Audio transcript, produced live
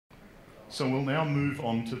So we'll now move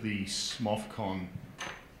on to the SMOFCon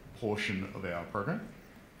portion of our program.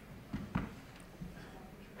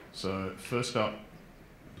 So first up,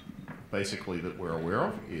 basically that we're aware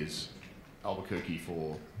of, is Albuquerque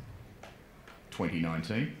for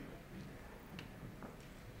 2019.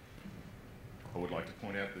 I would like to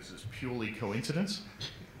point out this is purely coincidence,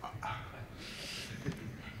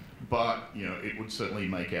 but you know, it would certainly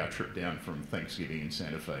make our trip down from Thanksgiving in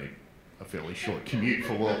Santa Fe a fairly short commute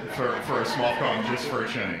for a SMOFCon, just for a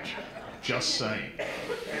change. Just saying.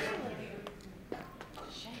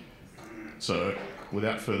 So,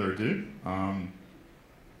 without further ado,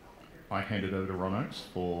 I hand it over to Ron Oakes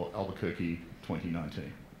for Albuquerque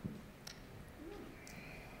 2019.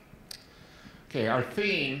 Okay, our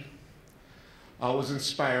theme was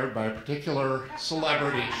inspired by a particular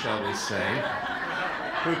celebrity, shall we say,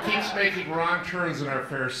 who keeps making wrong turns in our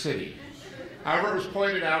fair city. However, it was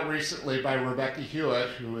pointed out recently by Rebecca Hewitt,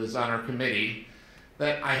 who is on our committee,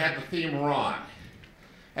 that I had the theme wrong.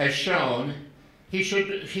 As shown, he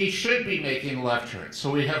should be making left turns,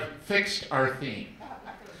 so we have fixed our theme.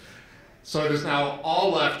 So it is now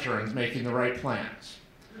all left turns making the right plans.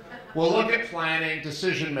 We'll look at planning,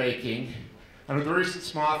 decision making, and with the recent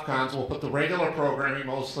SMOFCons, we'll put the regular programming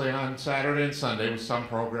mostly on Saturday and Sunday with some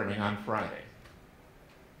programming on Friday.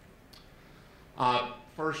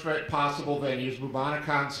 First possible venues,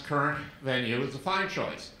 Bubonicon's current venue is a fine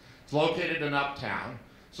choice. It's located in Uptown,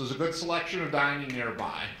 so there's a good selection of dining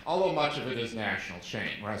nearby, although much of it is national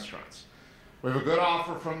chain restaurants. We have a good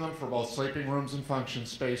offer from them for both sleeping rooms and function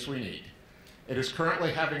space we need. It is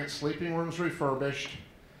currently having its sleeping rooms refurbished,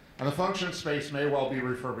 and the function space may well be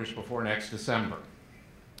refurbished before next December.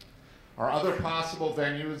 Our other possible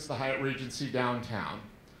venue is the Hyatt Regency downtown.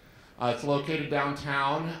 It's located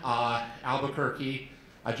downtown Albuquerque,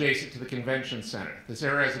 adjacent to the convention center. This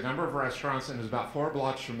area has a number of restaurants and is about 4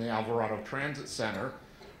 blocks from the Alvarado Transit Center,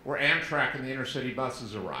 where Amtrak and the intercity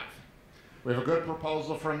buses arrive. We have a good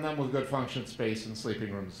proposal from them with good function space and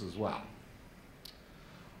sleeping rooms as well.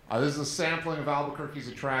 This is a sampling of Albuquerque's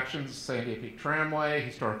attractions: Sandia Peak Tramway,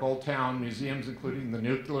 historic Old Town, museums including the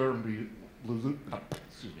Nuclear Balloon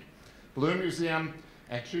Museum,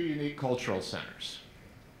 and 2 unique cultural centers.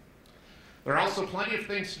 There are also plenty of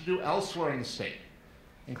things to do elsewhere in the state,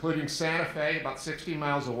 including Santa Fe, about 60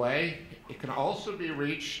 miles away. It can also be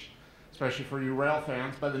reached, especially for you rail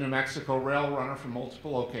fans, by the New Mexico Rail Runner from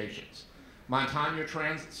multiple locations. Montano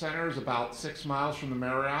Transit Center is about 6 miles from the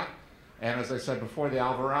Marriott, and as I said before, the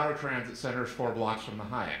Alvarado Transit Center is 4 blocks from the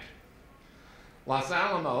Hyatt. Los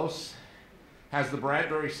Alamos has the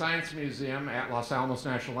Bradbury Science Museum at Los Alamos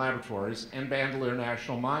National Laboratories and Bandelier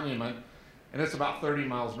National Monument, and it's about 30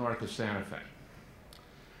 miles north of Santa Fe.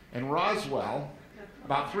 In Roswell,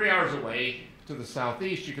 about 3 hours away to the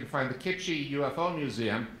southeast, you can find the Kitschy UFO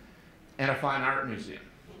Museum and a fine art museum.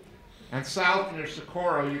 And south near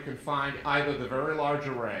Socorro, you can find either the Very Large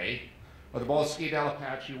Array or the Bosque del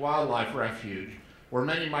Apache Wildlife Refuge, where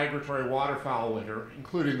many migratory waterfowl winter,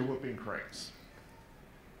 including the whooping cranes.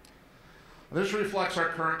 This reflects our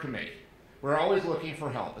current committee. We're always looking for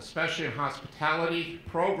help, especially in hospitality,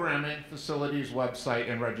 programming, facilities, website,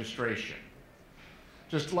 and registration.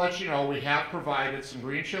 Just to let you know, we have provided some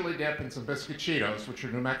green chili dip and some biscuititos, which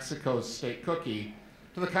are New Mexico's state cookie,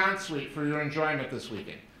 to the con suite for your enjoyment this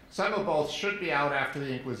weekend. Some of both should be out after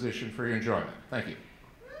the Inquisition for your enjoyment. Thank you.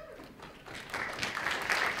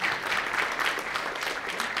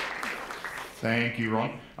 Thank you,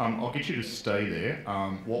 Ron. I'll get you to stay there.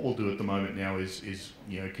 What we'll do at the moment now is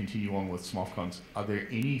continue on with SMOFCons. Are there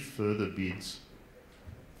any further bids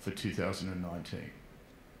for 2019?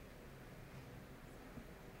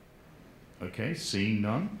 Okay, seeing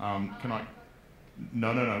none.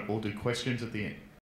 No. We'll do questions at the end.